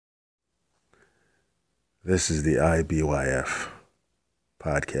This is the IBYF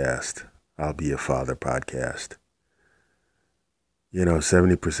podcast. I'll Be a Father podcast.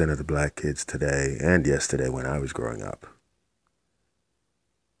 70% of the black kids today and yesterday when I was growing up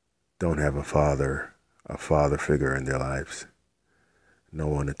don't have a father figure in their lives. No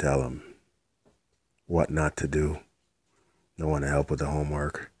one to tell them what not to do. No one to help with the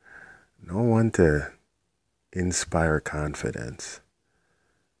homework. No one to inspire confidence.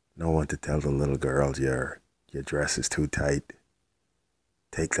 No one to tell the little girls your dress is too tight.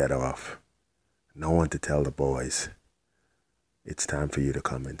 Take that off. No one to tell the boys it's time for you to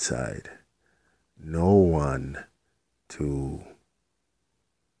come inside. No one to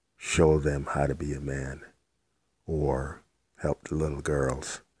show them how to be a man or help the little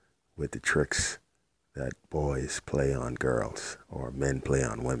girls with the tricks that boys play on girls or men play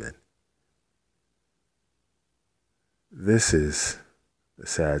on women. This is the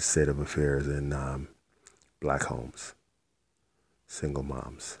sad state of affairs in black homes. Single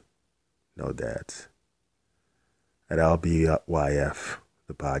moms, no dads. At LBYF,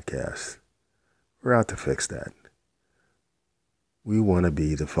 the podcast, we're out to fix that. We want to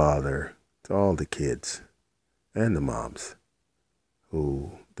be the father to all the kids and the moms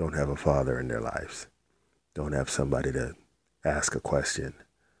who don't have a father in their lives, don't have somebody to ask a question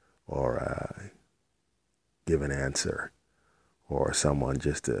or give an answer, or someone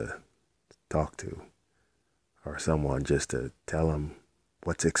just to talk to, or someone just to tell them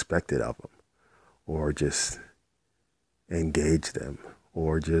what's expected of them, or just engage them,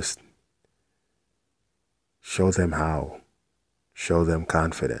 or just show them how, show them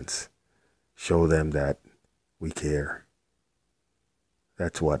confidence, show them that we care.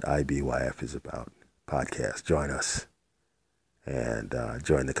 That's what IBYF is about. Podcast. Join us and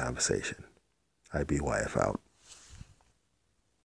join the conversation. IBYF out.